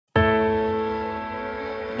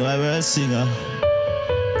I were a singer.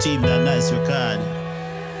 Team that nice record.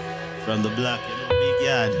 From the block, you know, big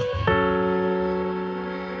yard.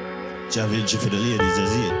 Vinci for the ladies,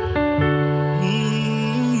 that's it.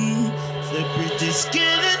 The pretty skin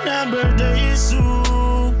in her birthday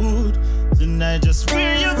suit. Tonight just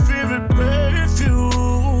wear your favorite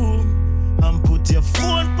perfume. And put your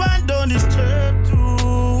phone pan, don't disturb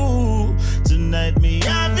too. Tonight me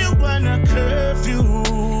have you on a curfew.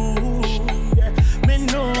 Yeah, me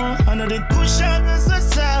know, I know the cushion is so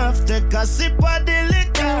soft. Take a sip of the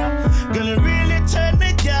liquor. Girl, it really turn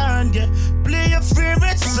me down, yeah. Play your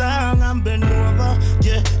favorite song and bend over,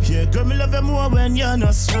 yeah. Yeah, girl, me love you more when you're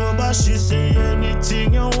not sober. She say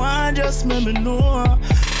anything you want, just let me know.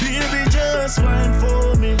 Baby, just whine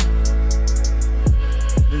for me.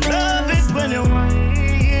 Love it when you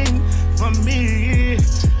whine for me.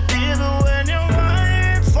 Baby, when you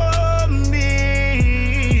whine for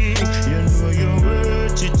me. You know you're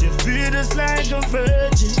worth it. You feel just like a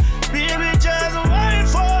virgin. Baby, just whine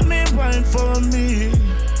for me, whine for me.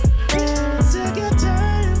 Take your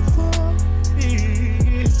time for me.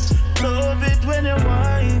 Love it when you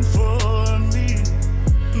whine for me.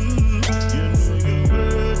 You know you're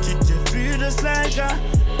worth it. You feel just like a,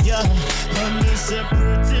 yeah. I'm so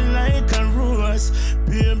pretty like a rose.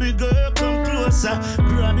 Baby girl, come closer.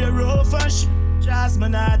 Grab your rope and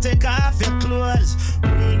Jasmine, I take off your clothes.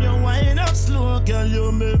 When you wind up slow, girl,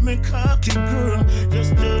 you make me cocky, girl.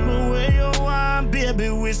 Just tell me where you want, baby.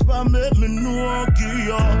 Whisper, make me know. Give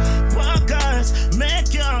your pockets,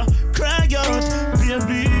 make you cry out,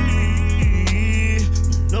 baby.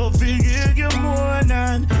 Love for you more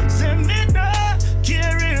than send me no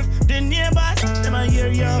care if the neighbors them I hear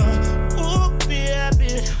you. Oh,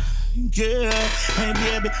 baby. Yeah, hey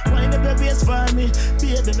baby, wind up your waist for me.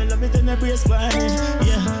 Baby, me love it in the brace for it.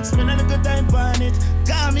 Yeah, spend a good time on it.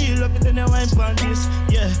 Call me, love it in the wine for this.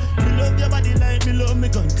 Yeah, me love your body like me love me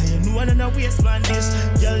gun. Cause you know I don't know waste for this.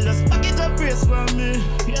 Girl, just pack it up brace for me.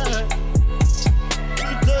 Yeah,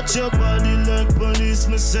 you touch your body like police,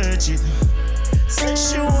 me search it. Say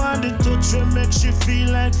she want the touch and make she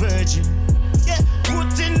feel like virgin. Yeah,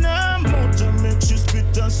 put in her mouth and make she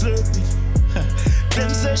spit and slurp it. Them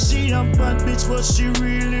say she a bad bitch, but she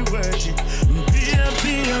really worth it.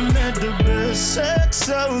 Baby, I made the best sex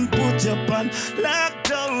sound. Put your pan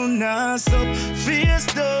lockdown, ass up, face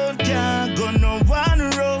down. Can't go no one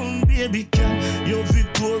round, baby, can your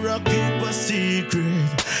Victoria keep a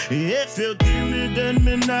secret? If you give me, then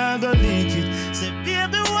me not gonna leak it. Say,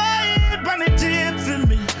 baby, why you on it deep for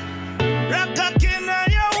me? Rock a king on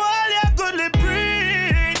your wall, you goodly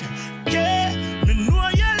breathe. Yeah, me know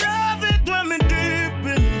you love it when me deep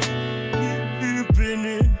in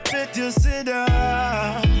it. Let you sit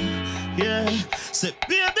down. Yeah, say,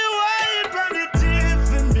 baby, why you on it deep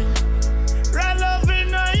for me? Rock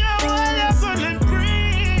loving on your wall, you goodly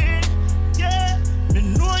breathe. Yeah, me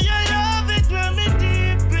know you love it when me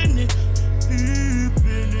deep in it.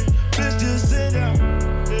 Let you sit down.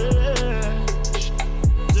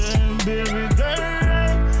 Baby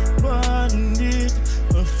girl, want it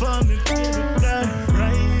for me, baby girl,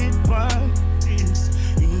 right on this.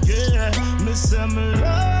 Yeah, me say me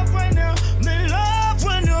love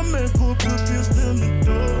when you make up your face, tell me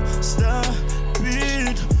don't stop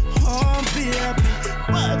it. Oh baby,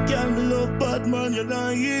 bad girl, me love bad man, you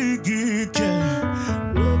like it,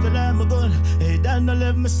 yeah. Love it like my gun, hey, that no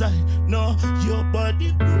left my side. No, your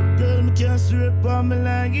body good, girl, me can't strip on me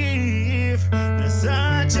like if that's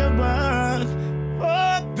not your back.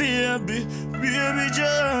 Oh baby, baby,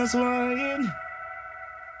 just whine.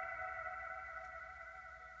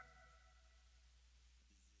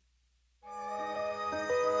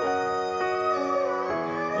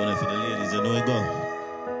 One for the ladies, you know it go.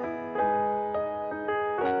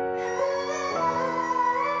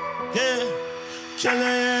 Yeah, girl,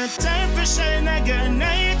 I ain't time for shine again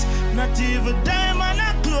night. Not even diamond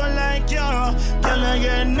a glow like you. Girl, I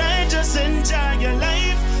ain't night, just enjoy your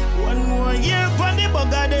life. One more year on the bug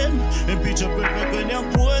of them. And picture perfect when you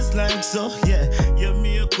pose like so. Yeah, your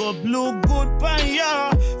makeup look good by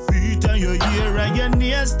your feet and your hair and your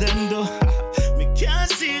nails them though. Me can't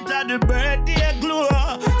see it at the birthday glow.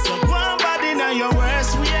 So go on body now your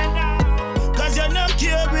worst way now. Cause you no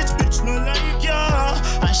care which bitch no like you.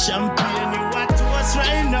 A champagne you want to us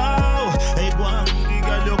right now. Hey go on the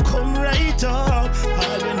girl you come right up.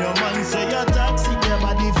 All in your man say you're toxic. Your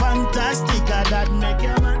body fantastic and that make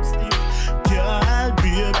your man stick. Girl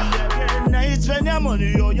baby every night spend your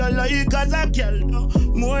money on your life. Cause a girl no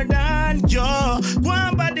more than you. Go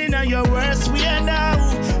on body now your worst way now.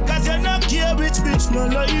 Cause you no care which bitch no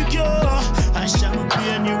like you. A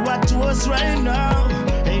champagne you want to us right now.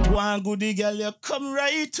 Hey go on want goodie girl, you come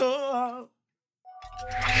right up.